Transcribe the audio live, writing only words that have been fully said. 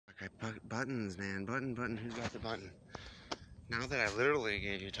Buttons, man. Button. Who's got the button? Now that I literally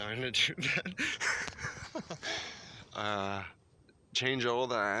gave you time to do that, change all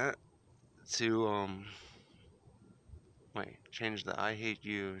that to, wait, change the I hate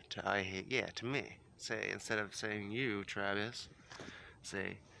you to I hate, yeah, to me. Say, instead of saying you, Travis,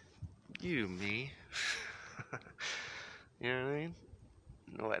 say, you, me. You know what I mean?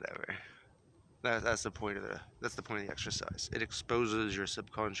 Whatever. That's the point of the exercise. It exposes your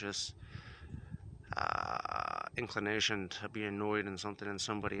subconscious inclination to be annoyed in something in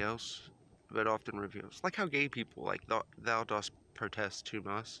somebody else, but often reveals, like how gay people, like thou dost protest too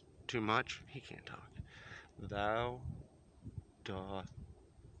much. He can't talk. Thou dost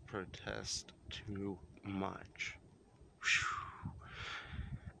protest too much.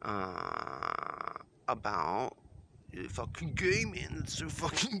 About fucking gay, man. That's so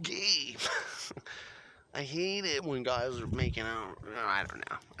fucking gay. I hate it when guys are making out.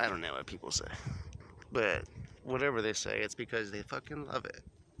 I don't know what people say. But whatever they say, it's because they fucking love it.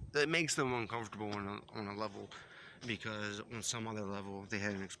 It makes them uncomfortable on a level, because on some other level they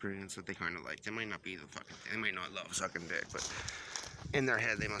had an experience that they kind of like. They might not be the fucking thing. They might not love sucking dick, but in their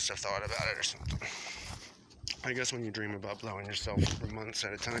head they must have thought about it or something. I guess when you dream about blowing yourself for months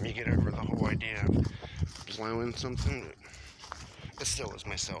at a time, you get over the whole idea of blowing something. But it still was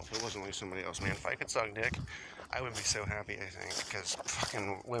myself. It wasn't like somebody else, man. If I could suck dick, I would be so happy, I think, because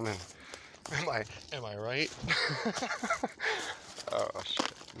fucking women. Am I right? Oh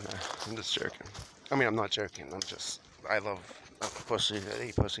shit. No, I'm just joking. I mean, I'm not joking. I love pussy. I'd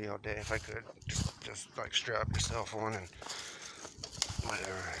eat pussy all day if I could. Just like strap yourself on and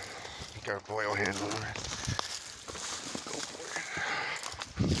whatever. Go boil hand over it. Go for it.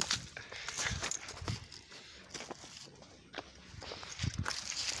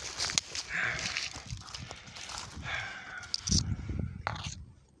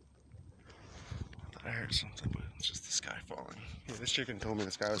 I heard something, but it's just the sky falling. Yeah, this chicken told me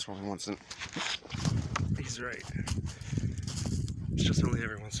the sky was falling once, and he's right. It's just only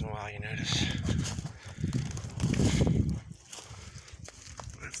every once in a while you notice.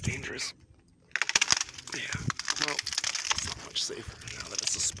 That's dangerous. Yeah, well, it's not much safer now that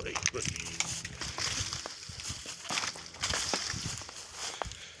it's a spike, but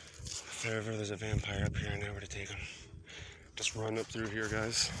if ever there's a vampire up here, I know where to take him. Just run up through here,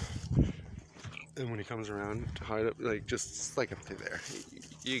 guys. And when he comes around, hide up, like, just like up through there.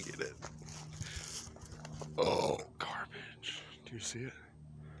 You get it. Oh, garbage. Do you see it?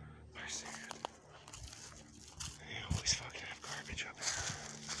 I see it. They always fucking have garbage up there.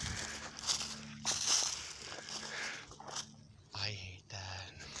 I hate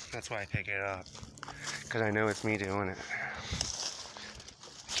that. That's why I pick it up. Because I know it's me doing it.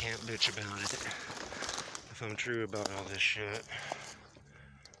 I can't bitch about it. If I'm true about all this shit,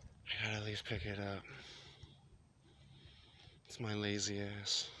 I gotta at least pick it up. It's my lazy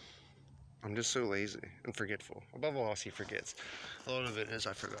ass. I'm just so lazy and forgetful. Above all else, he forgets. A lot of it is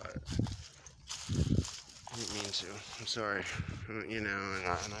I forgot it. I didn't mean to. I'm sorry. You know,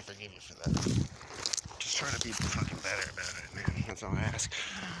 and I forgive you for that. Just try to be fucking better about it, man. That's all I ask.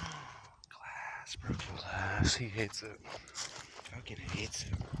 Glass, broken glass. He hates it. Fucking hates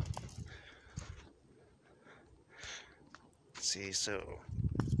it. See, so,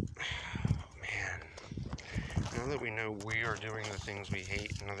 man, now that we know we are doing the things we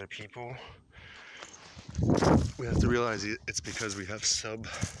hate in other people, we have to realize it's because we have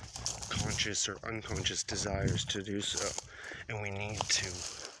subconscious or unconscious desires to do so, and we need to,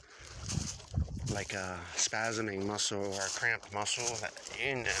 like a spasming muscle or a cramped muscle that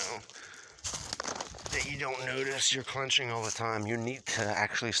that you don't notice you're clenching all the time. You need to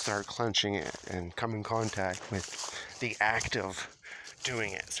actually start clenching it and come in contact with the act of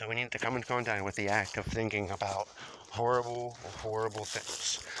doing it. So we need to come in contact with the act of thinking about horrible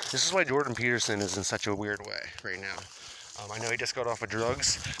things. This is why Jordan Peterson is in such a weird way right now. I know he just got off of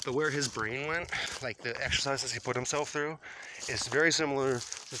drugs, but where his brain went, like the exercises he put himself through, is very similar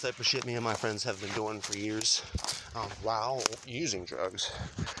to the type of shit me and my friends have been doing for years while using drugs.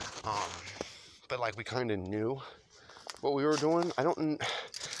 But like we kind of knew what we were doing. I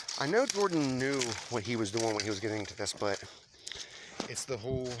know Jordan knew what he was doing when he was getting into this, but it's the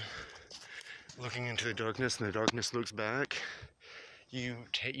whole looking into the darkness and the darkness looks back. You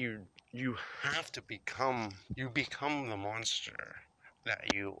have to become the monster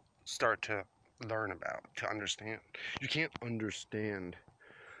that you start to learn about, to understand. You can't understand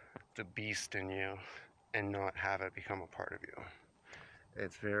the beast in you and not have it become a part of you.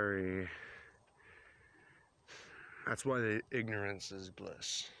 That's why the ignorance is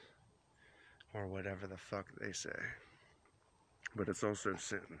bliss, or whatever the fuck they say. but it's also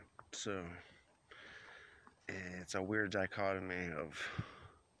sin. So it's a weird dichotomy of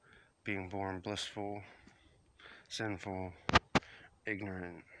being born blissful, sinful,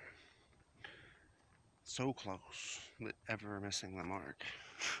 ignorant, so close, but ever missing the mark.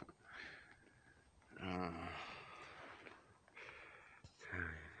 Where are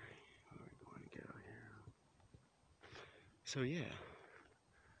we going to go here? So yeah,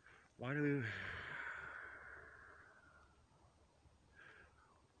 why do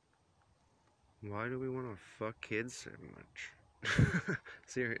we want to fuck kids so much?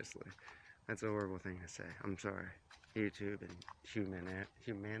 Seriously, that's a horrible thing to say. I'm sorry, YouTube and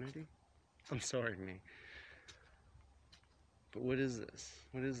humanity. I'm sorry, me. But what is this?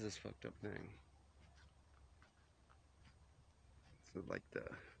 What is this fucked up thing? So like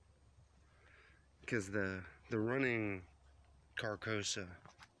because the running Carcosa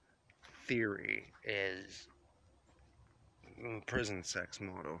theory is prison sex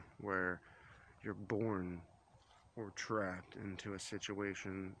model, where you're born or trapped into a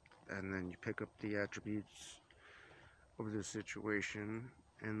situation, and then you pick up the attributes of the situation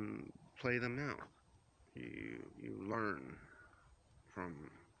and play them out. You learn from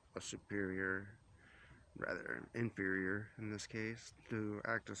a superior, rather inferior in this case, to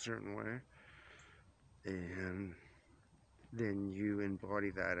act a certain way, and then you embody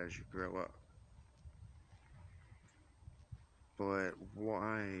that as you grow up. But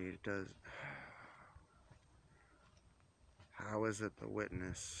how is it the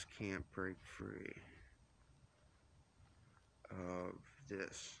witness can't break free of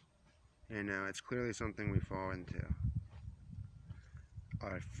this? And now it's clearly something we fall into.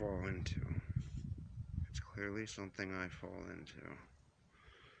 I fall into. It's clearly something I fall into.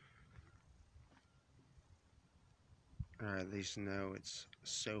 Or at least know it's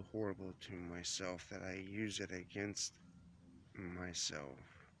so horrible to myself that I use it against myself.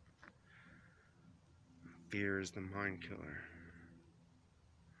 Fear is the mind killer.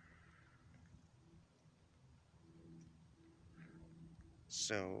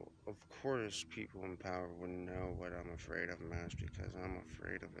 So, of course, people in power would know what I'm afraid of most, because I'm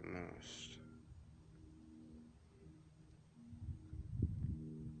afraid of it most.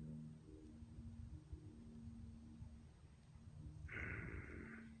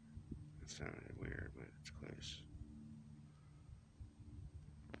 It sounded weird, but it's close.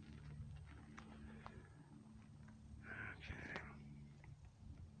 Okay.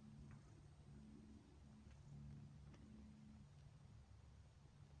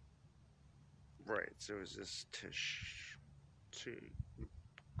 Right, so is this to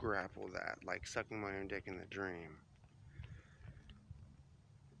grapple that, like sucking my own dick in the dream,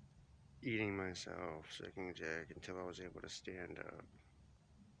 eating myself, sucking a dick until I was able to stand up.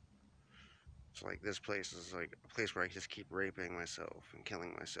 So like this place is like a place where I just keep raping myself and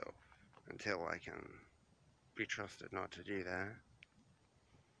killing myself until I can be trusted not to do that.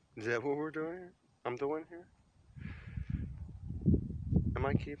 Is that what we're doing? I'm doing here? Am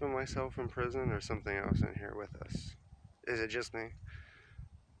I keeping myself in prison or something else in here with us? Is it just me?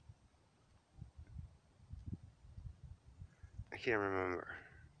 I can't remember.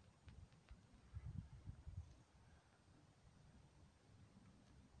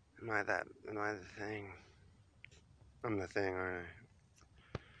 Am I the thing? I'm the thing, aren't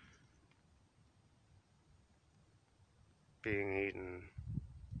I? Being eaten.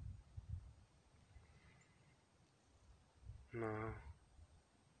 No.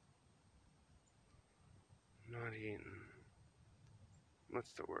 Not eaten.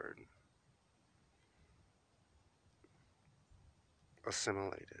 What's the word?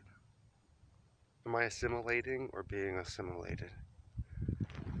 Assimilated. Am I assimilating or being assimilated?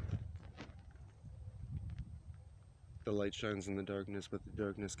 The light shines in the darkness, but the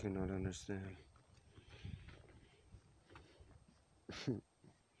darkness cannot understand.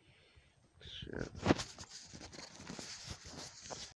 Shit.